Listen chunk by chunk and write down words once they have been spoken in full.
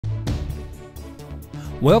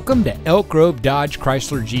Welcome to Elk Grove Dodge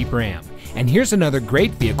Chrysler Jeep Ram, and here's another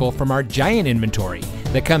great vehicle from our giant inventory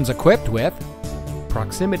that comes equipped with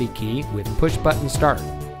proximity key with push-button start,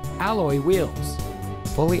 alloy wheels,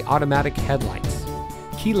 fully automatic headlights,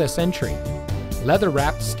 keyless entry,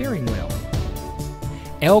 leather-wrapped steering wheel.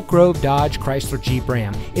 Elk Grove Dodge Chrysler Jeep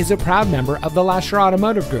Ram is a proud member of the Lasher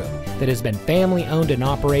Automotive Group that has been family-owned and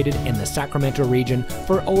operated in the Sacramento region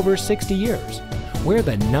for over 60 years. We're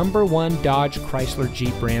the #1 Dodge Chrysler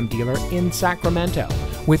Jeep Ram dealer in Sacramento,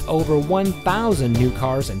 with over 1,000 new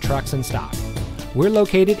cars and trucks in stock. We're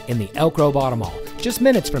located in the Elk Grove Auto Mall, just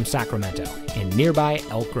minutes from Sacramento, in nearby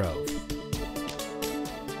Elk Grove.